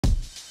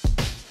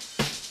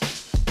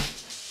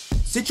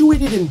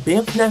Situated in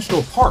Banff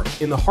National Park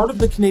in the heart of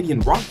the Canadian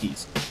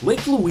Rockies,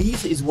 Lake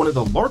Louise is one of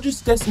the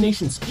largest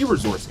destination ski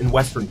resorts in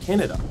Western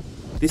Canada.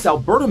 This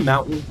Alberta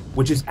mountain,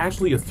 which is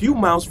actually a few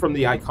miles from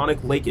the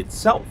iconic lake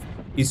itself,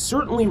 is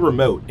certainly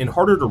remote and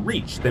harder to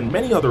reach than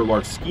many other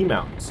large ski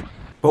mountains.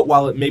 But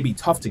while it may be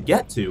tough to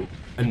get to,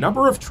 a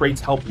number of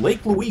traits help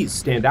Lake Louise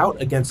stand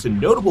out against a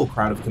notable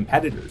crowd of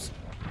competitors.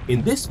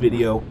 In this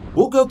video,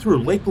 we'll go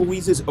through Lake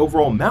Louise's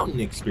overall mountain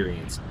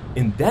experience,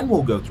 and then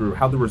we'll go through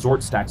how the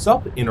resort stacks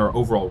up in our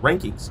overall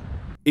rankings.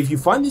 If you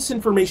find this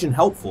information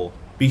helpful,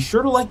 be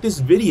sure to like this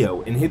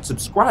video and hit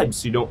subscribe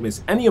so you don't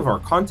miss any of our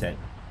content.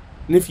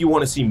 And if you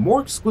want to see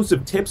more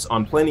exclusive tips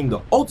on planning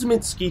the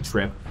ultimate ski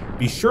trip,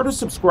 be sure to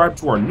subscribe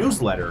to our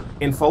newsletter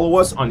and follow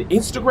us on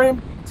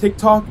Instagram,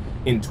 TikTok,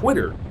 and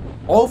Twitter,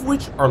 all of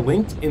which are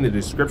linked in the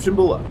description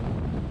below.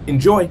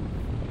 Enjoy!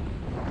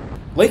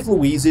 Lake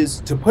Louise is,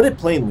 to put it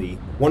plainly,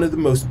 one of the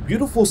most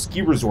beautiful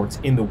ski resorts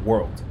in the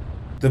world.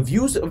 The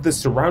views of the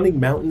surrounding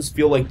mountains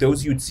feel like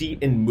those you'd see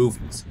in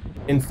movies.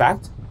 In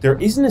fact, there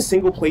isn't a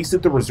single place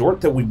at the resort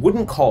that we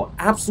wouldn't call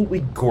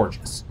absolutely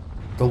gorgeous.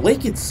 The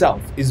lake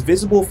itself is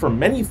visible from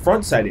many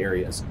frontside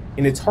areas,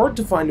 and it's hard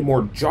to find a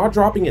more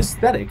jaw-dropping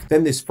aesthetic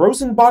than this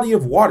frozen body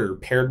of water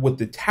paired with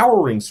the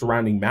towering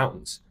surrounding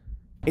mountains.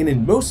 And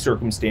in most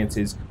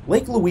circumstances,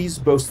 Lake Louise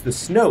boasts the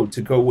snow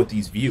to go with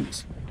these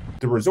views.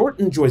 The resort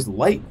enjoys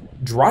light,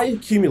 dry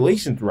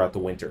accumulation throughout the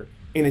winter,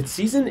 and its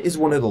season is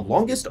one of the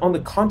longest on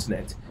the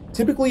continent,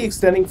 typically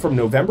extending from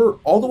November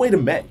all the way to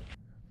May.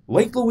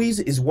 Lake Louise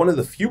is one of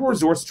the few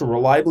resorts to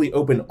reliably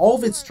open all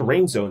of its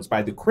terrain zones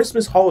by the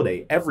Christmas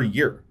holiday every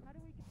year.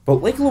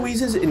 But Lake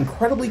Louise's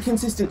incredibly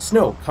consistent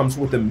snow comes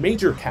with a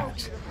major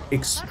catch: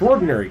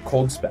 extraordinary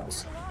cold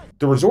spells.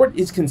 The resort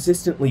is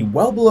consistently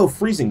well below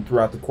freezing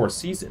throughout the course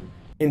season,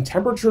 and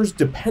temperatures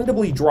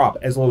dependably drop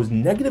as low as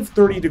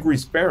 -30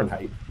 degrees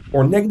Fahrenheit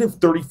or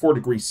 -34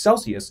 degrees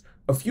Celsius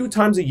a few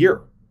times a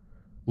year.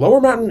 Lower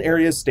mountain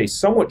areas stay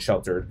somewhat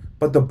sheltered,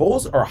 but the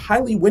bowls are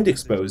highly wind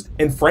exposed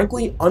and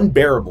frankly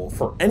unbearable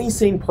for any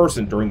sane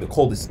person during the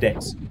coldest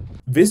days.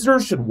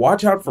 Visitors should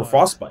watch out for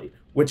frostbite,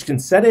 which can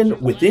set in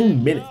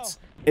within minutes,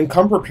 and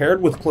come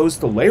prepared with clothes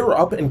to layer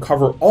up and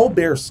cover all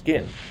bare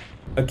skin.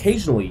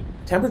 Occasionally,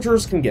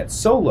 temperatures can get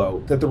so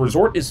low that the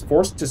resort is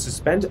forced to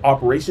suspend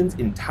operations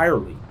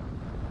entirely.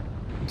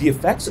 The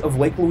effects of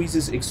Lake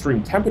Louise's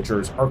extreme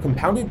temperatures are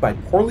compounded by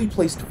poorly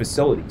placed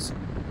facilities.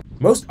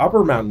 Most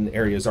upper mountain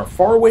areas are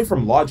far away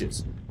from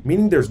lodges,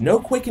 meaning there's no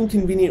quick and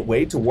convenient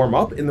way to warm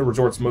up in the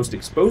resort's most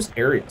exposed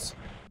areas.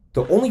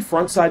 The only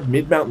frontside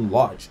mid-mountain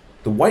lodge,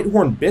 the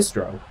Whitehorn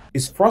Bistro,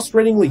 is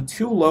frustratingly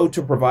too low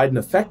to provide an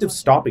effective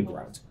stopping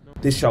ground.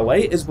 This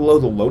chalet is below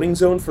the loading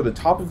zone for the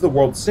top of the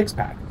World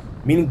Six-Pack,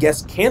 meaning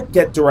guests can't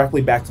get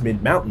directly back to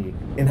mid-mountain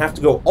and have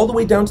to go all the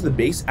way down to the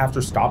base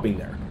after stopping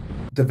there.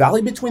 The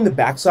valley between the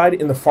backside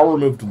and the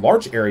far-removed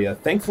large area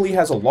thankfully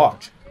has a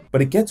lodge,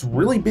 but it gets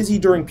really busy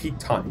during peak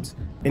times,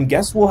 and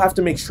guests will have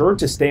to make sure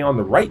to stay on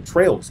the right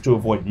trails to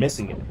avoid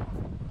missing it.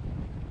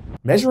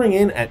 Measuring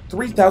in at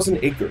 3,000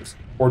 acres,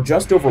 or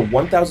just over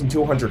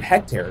 1,200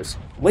 hectares,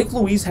 Lake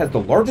Louise has the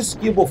largest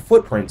skiable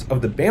footprint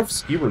of the Banff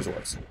ski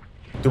resorts.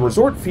 The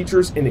resort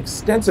features an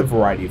extensive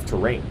variety of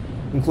terrain,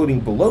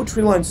 including below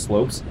treeline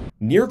slopes,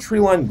 near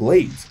treeline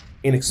glades,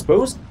 and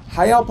exposed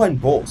high alpine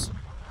bowls.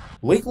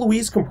 Lake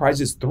Louise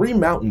comprises 3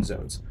 mountain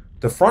zones: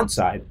 the front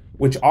side,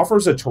 which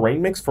offers a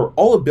terrain mix for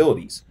all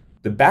abilities,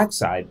 the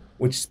backside,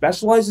 which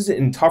specializes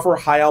in tougher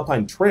high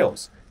alpine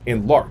trails,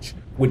 and larch,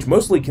 which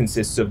mostly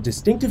consists of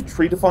distinctive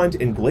tree-defined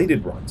and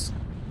gladed runs.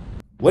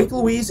 Lake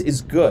Louise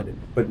is good,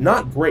 but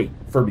not great,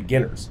 for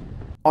beginners.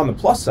 On the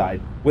plus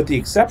side, with the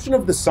exception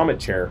of the summit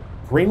chair,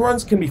 green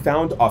runs can be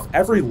found off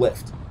every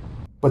lift.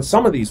 But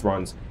some of these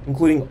runs,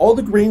 including all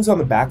the greens on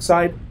the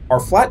backside, are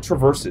flat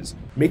traverses,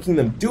 making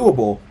them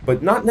doable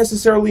but not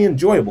necessarily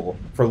enjoyable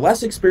for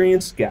less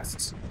experienced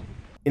guests.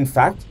 In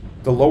fact,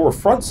 the lower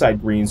frontside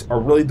greens are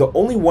really the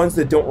only ones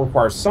that don't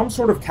require some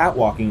sort of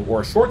catwalking or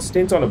a short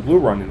stint on a blue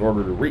run in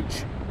order to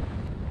reach.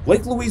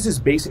 Lake Louise's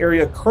base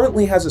area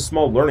currently has a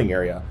small learning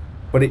area,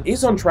 but it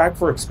is on track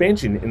for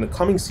expansion in the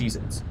coming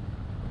seasons.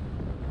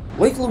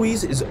 Lake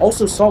Louise is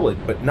also solid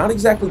but not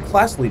exactly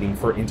class-leading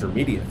for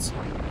intermediates.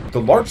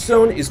 The large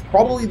zone is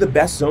probably the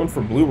best zone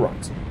for blue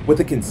runs, with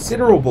a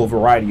considerable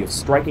variety of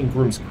striking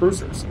grooms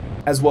cruisers,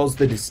 as well as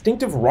the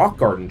distinctive Rock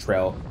Garden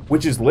Trail,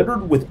 which is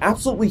littered with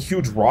absolutely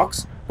huge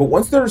rocks, but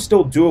ones that are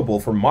still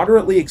doable for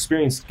moderately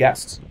experienced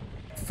guests.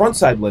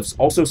 Frontside lifts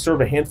also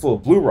serve a handful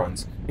of blue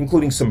runs,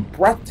 including some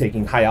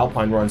breathtaking high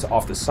alpine runs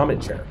off the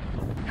summit chair.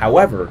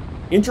 However,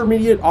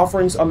 intermediate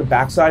offerings on the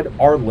backside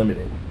are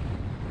limited.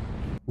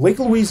 Lake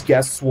Louise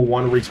guests will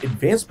want to reach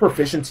advanced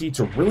proficiency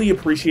to really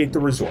appreciate the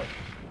resort.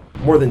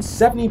 More than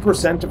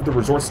 70% of the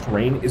resort's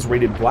terrain is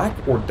rated black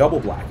or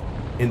double black,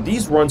 and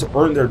these runs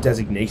earn their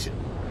designation.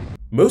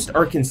 Most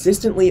are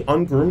consistently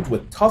ungroomed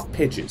with tough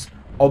pitches,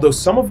 although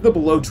some of the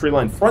below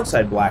treeline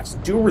frontside blacks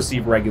do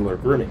receive regular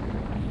grooming.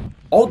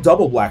 All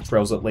double black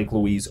trails at Lake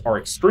Louise are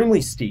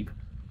extremely steep.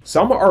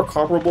 Some are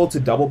comparable to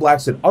double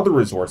blacks at other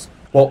resorts,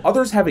 while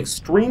others have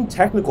extreme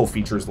technical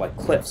features like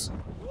cliffs.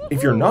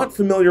 If you're not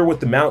familiar with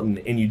the mountain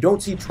and you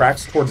don't see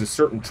tracks towards a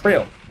certain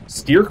trail,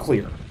 steer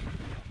clear.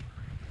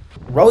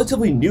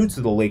 Relatively new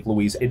to the Lake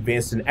Louise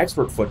Advanced and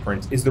Expert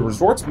footprint is the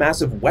resort's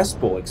massive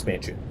West Bowl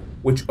expansion,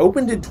 which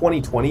opened in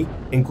 2020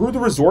 and grew the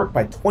resort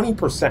by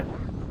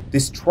 20%.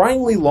 This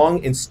tryingly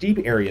long and steep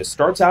area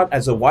starts out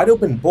as a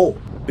wide-open bowl,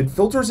 but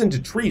filters into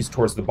trees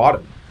towards the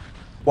bottom.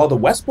 While the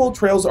West Bowl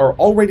trails are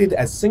all rated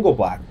as single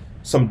black,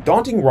 some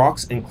daunting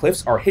rocks and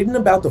cliffs are hidden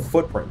about the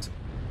footprint.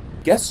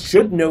 Guests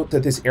should note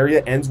that this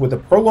area ends with a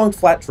prolonged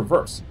flat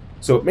traverse,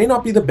 so it may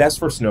not be the best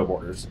for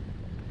snowboarders.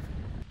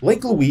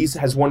 Lake Louise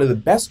has one of the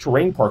best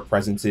terrain park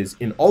presences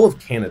in all of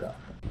Canada.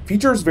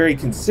 Features vary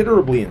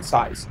considerably in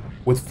size,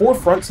 with 4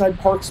 frontside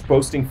parks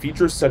boasting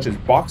features such as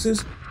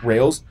boxes,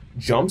 rails,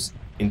 jumps,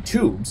 and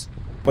tubes,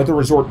 but the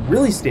resort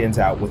really stands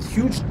out with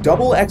huge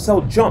double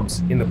XL jumps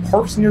in the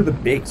parks near the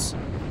base.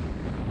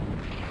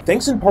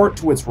 Thanks in part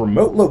to its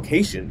remote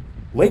location,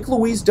 Lake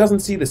Louise doesn't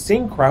see the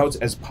same crowds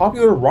as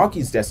popular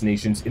Rockies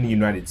destinations in the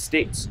United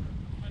States.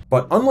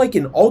 But unlike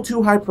an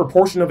all-too-high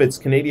proportion of its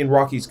Canadian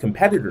Rockies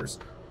competitors,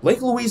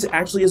 Lake Louise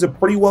actually has a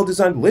pretty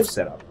well-designed lift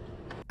setup.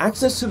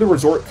 Access to the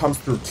resort comes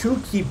through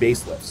 2 key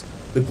base lifts,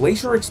 the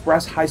Glacier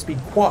Express high-speed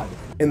quad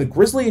and the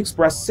Grizzly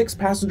Express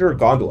 6-passenger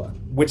gondola,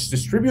 which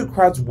distribute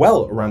crowds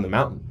well around the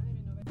mountain.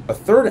 A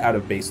third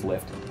out-of-base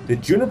lift, the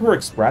Juniper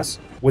Express,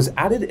 was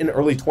added in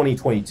early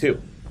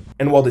 2022.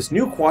 And while this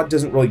new quad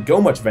doesn't really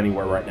go much of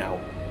anywhere right now,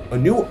 a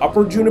new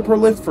upper Juniper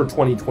lift for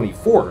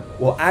 2024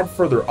 will add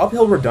further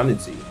uphill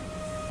redundancy.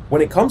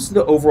 When it comes to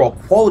the overall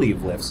quality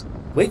of lifts,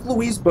 Lake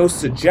Louise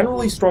boasts a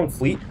generally strong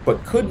fleet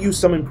but could use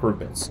some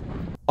improvements.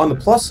 On the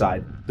plus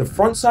side, the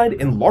front side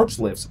and large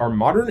lifts are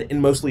modern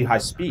and mostly high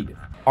speed,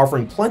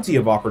 offering plenty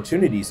of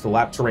opportunities to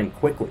lap terrain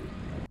quickly.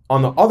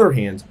 On the other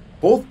hand,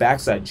 both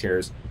backside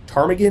chairs,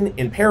 Ptarmigan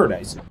and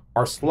Paradise,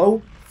 are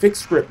slow,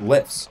 fixed grip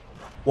lifts.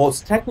 While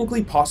it's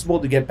technically possible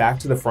to get back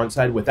to the front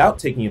side without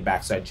taking a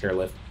backside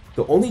chairlift,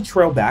 the only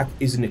trail back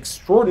is an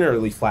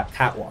extraordinarily flat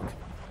catwalk.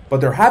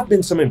 But there have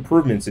been some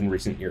improvements in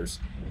recent years.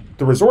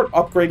 The resort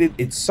upgraded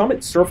its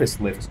Summit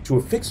Surface lift to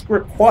a fixed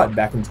grip quad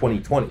back in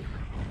 2020.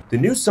 The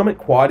new Summit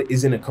quad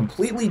is in a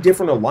completely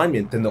different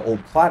alignment than the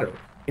old Platter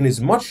and is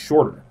much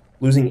shorter,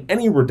 losing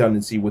any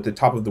redundancy with the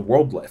top of the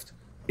World lift.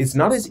 It's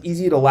not as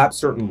easy to lap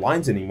certain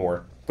lines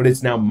anymore, but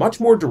it's now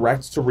much more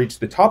direct to reach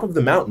the top of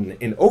the mountain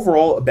and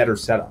overall a better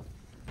setup.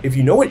 If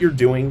you know what you're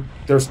doing,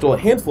 there are still a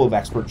handful of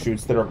expert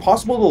chutes that are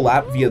possible to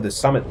lap via the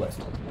Summit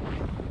lift.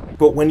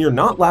 But when you're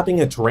not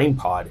lapping a terrain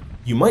pod,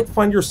 you might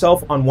find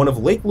yourself on one of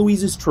Lake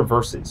Louise's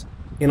traverses,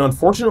 and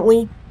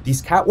unfortunately,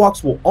 these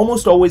catwalks will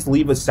almost always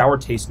leave a sour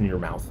taste in your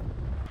mouth.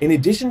 In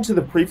addition to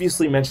the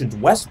previously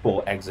mentioned West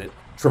Bowl exit,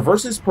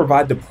 traverses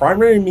provide the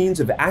primary means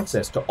of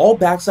access to all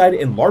backside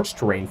and large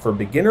terrain for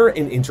beginner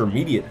and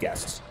intermediate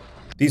guests.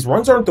 These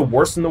runs aren't the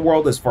worst in the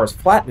world as far as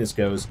flatness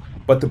goes,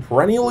 but the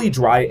perennially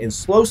dry and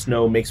slow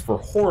snow makes for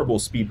horrible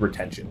speed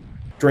retention.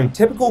 During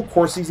typical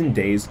course season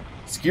days,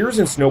 skiers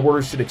and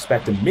snowboarders should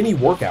expect a mini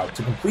workout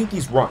to complete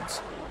these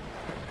runs.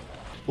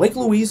 Lake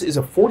Louise is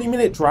a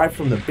 40-minute drive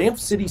from the Banff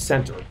city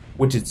center,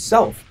 which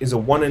itself is a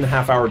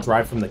 1.5-hour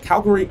drive from the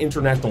Calgary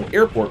International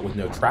Airport with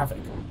no traffic.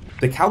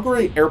 The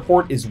Calgary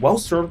Airport is well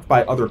served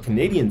by other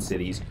Canadian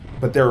cities,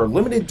 but there are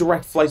limited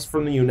direct flights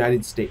from the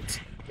United States,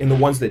 and the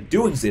ones that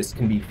do exist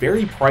can be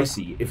very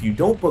pricey if you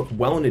don't book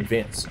well in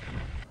advance.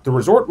 The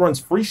resort runs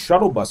free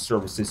shuttle bus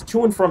services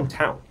to and from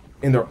town,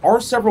 and there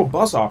are several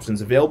bus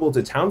options available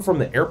to town from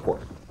the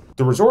airport.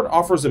 The resort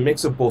offers a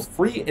mix of both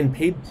free and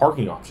paid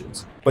parking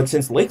options, but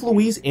since Lake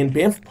Louise and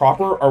Banff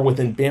proper are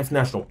within Banff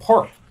National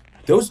Park,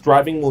 those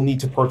driving will need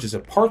to purchase a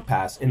park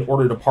pass in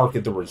order to park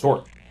at the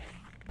resort.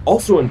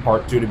 Also in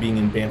part due to being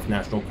in Banff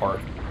National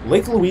Park,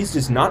 Lake Louise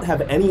does not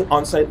have any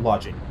on-site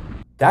lodging.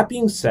 That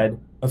being said,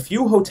 a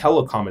few hotel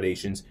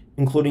accommodations,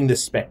 including the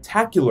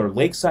spectacular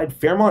lakeside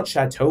Fairmont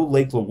Chateau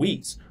Lake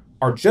Louise,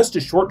 are just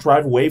a short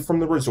drive away from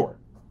the resort.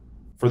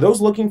 For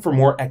those looking for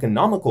more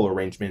economical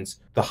arrangements,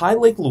 the High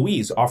Lake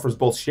Louise offers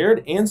both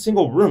shared and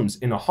single rooms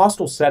in a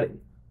hostel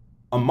setting.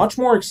 A much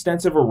more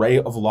extensive array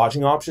of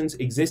lodging options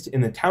exist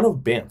in the town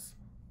of Banff.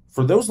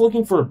 For those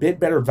looking for a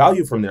bit better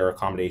value from their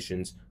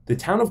accommodations, the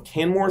town of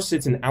Canmore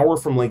sits an hour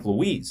from Lake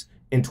Louise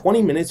and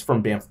 20 minutes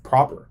from Banff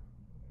proper.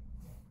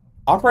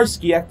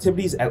 Aprés-ski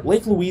activities at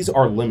Lake Louise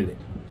are limited,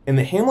 and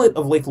the hamlet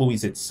of Lake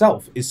Louise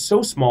itself is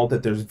so small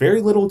that there's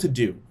very little to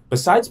do,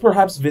 besides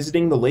perhaps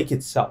visiting the lake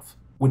itself,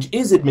 which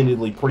is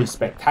admittedly pretty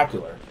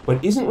spectacular,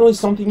 but isn't really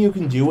something you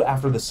can do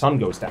after the sun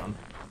goes down.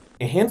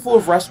 A handful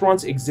of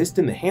restaurants exist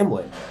in the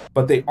hamlet,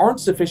 but they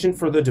aren't sufficient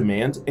for the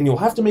demand, and you'll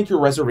have to make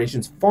your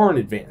reservations far in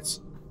advance.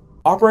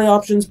 Après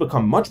options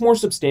become much more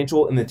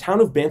substantial in the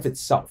town of Banff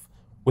itself,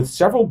 with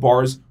several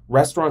bars,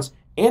 restaurants,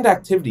 and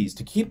activities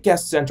to keep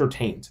guests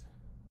entertained.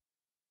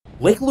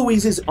 Lake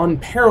Louise's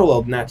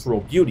unparalleled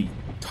natural beauty,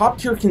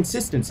 top-tier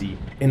consistency,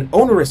 and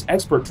onerous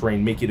expert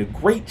terrain make it a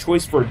great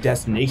choice for a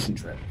destination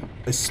trip,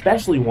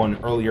 especially one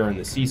earlier in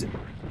the season.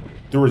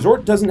 The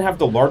resort doesn't have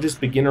the largest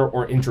beginner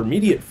or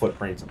intermediate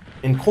footprint,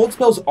 and cold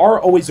spells are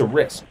always a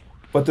risk,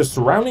 but the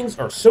surroundings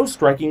are so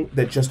striking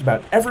that just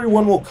about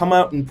everyone will come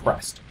out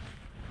impressed.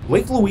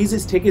 Lake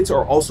Louise's tickets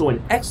are also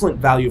an excellent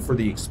value for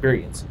the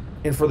experience,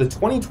 and for the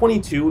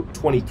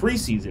 2022-23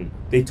 season,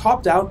 they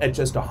topped out at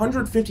just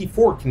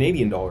 154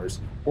 Canadian dollars,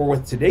 or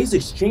with today's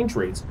exchange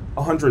rates,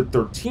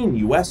 113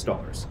 US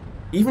dollars.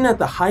 Even at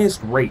the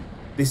highest rate,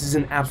 this is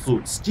an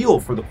absolute steal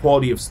for the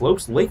quality of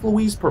slopes Lake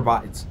Louise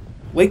provides.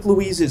 Lake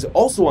Louise is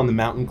also on the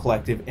Mountain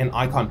Collective and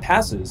Icon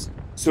passes,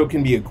 so it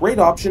can be a great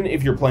option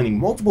if you're planning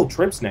multiple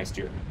trips next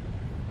year.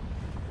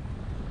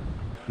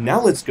 Now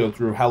let's go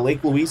through how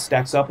Lake Louise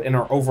stacks up in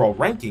our overall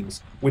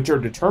rankings, which are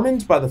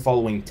determined by the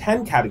following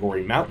 10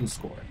 category mountain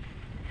score.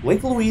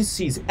 Lake Louise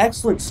sees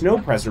excellent snow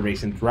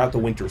preservation throughout the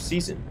winter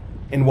season,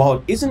 and while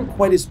it isn't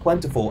quite as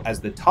plentiful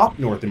as the top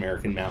North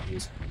American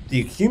mountains,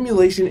 the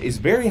accumulation is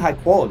very high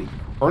quality,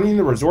 earning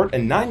the resort a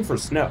 9 for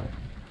snow.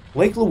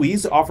 Lake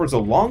Louise offers a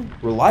long,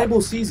 reliable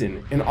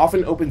season and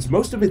often opens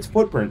most of its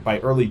footprint by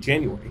early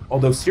January,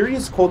 although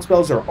serious cold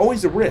spells are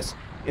always a risk,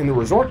 and the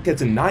resort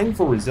gets a 9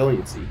 for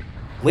resiliency.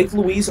 Lake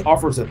Louise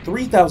offers a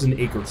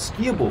 3,000-acre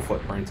skiable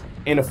footprint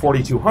and a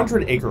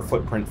 4,200-acre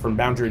footprint from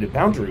boundary to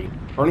boundary,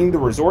 earning the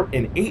resort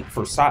an 8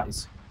 for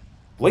size.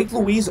 Lake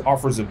Louise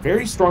offers a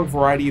very strong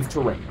variety of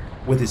terrain,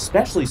 with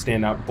especially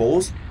standout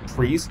bowls,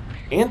 trees,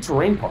 and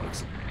terrain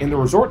parks, and the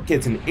resort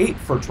gets an 8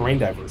 for terrain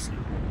diversity.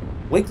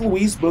 Lake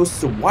Louise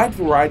boasts a wide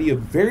variety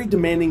of very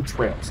demanding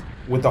trails,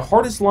 with the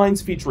hardest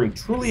lines featuring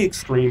truly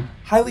extreme,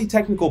 highly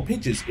technical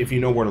pitches if you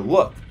know where to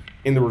look,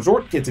 and the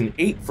resort gets an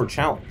 8 for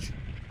challenge.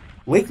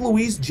 Lake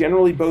Louise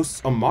generally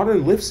boasts a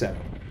modern lift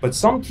setup, but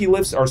some key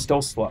lifts are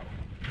still slow.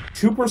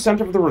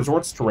 2% of the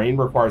resort's terrain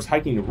requires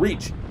hiking to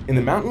reach, and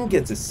the mountain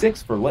gets a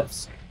 6 for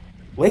lifts.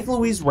 Lake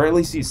Louise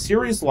rarely sees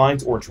serious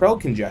lines or trail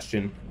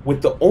congestion,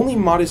 with the only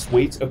modest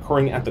waits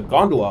occurring at the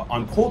gondola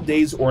on cold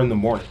days or in the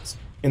mornings,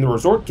 and the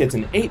resort gets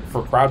an 8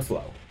 for crowd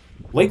flow.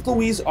 Lake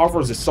Louise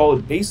offers a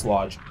solid base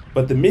lodge,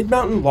 but the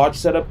mid-mountain lodge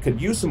setup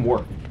could use some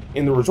work,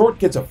 and the resort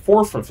gets a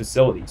 4 for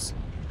facilities.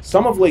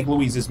 Some of Lake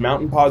Louise's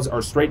mountain pods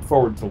are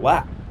straightforward to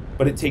lap,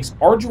 but it takes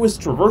arduous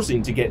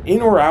traversing to get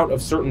in or out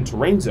of certain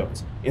terrain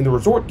zones, and the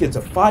resort gets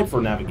a 5 for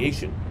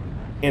navigation.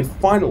 And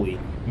finally,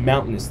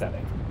 mountain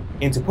aesthetic.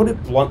 And to put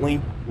it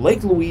bluntly,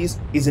 Lake Louise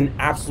is an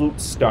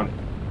absolute stunner.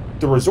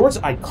 The resort's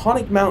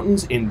iconic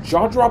mountains and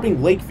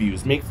jaw-dropping lake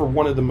views make for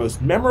one of the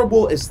most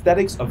memorable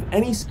aesthetics of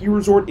any ski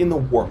resort in the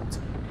world,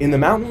 and the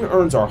mountain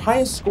earns our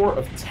highest score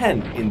of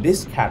 10 in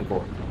this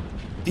category.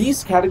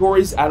 These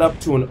categories add up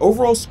to an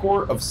overall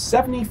score of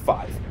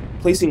 75,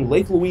 placing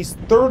Lake Louise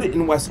 3rd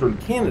in Western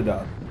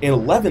Canada and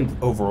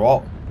 11th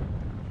overall.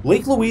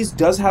 Lake Louise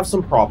does have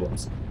some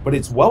problems, but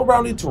its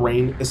well-rounded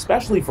terrain,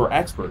 especially for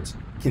experts,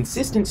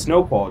 consistent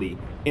snow quality,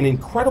 and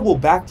incredible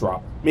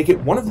backdrop make it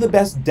one of the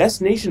best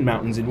destination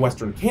mountains in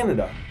Western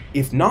Canada,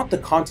 if not the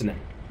continent.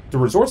 The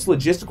resort's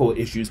logistical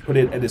issues put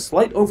it at a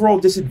slight overall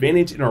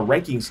disadvantage in our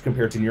rankings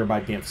compared to nearby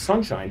Banff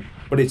Sunshine,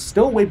 but it's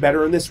still way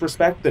better in this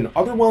respect than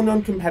other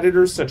well-known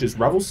competitors such as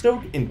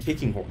Revelstoke and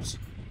Kicking Horse.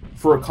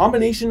 For a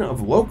combination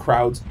of low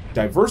crowds,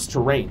 diverse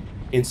terrain,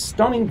 and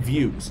stunning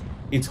views,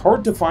 it's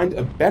hard to find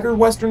a better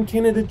Western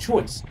Canada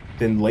choice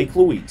than Lake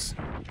Louise.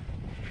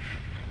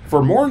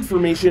 For more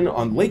information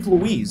on Lake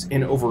Louise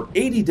and over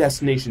 80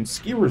 destination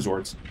ski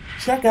resorts,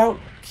 check out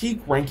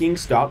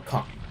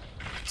peakrankings.com.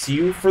 See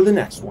you for the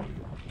next one.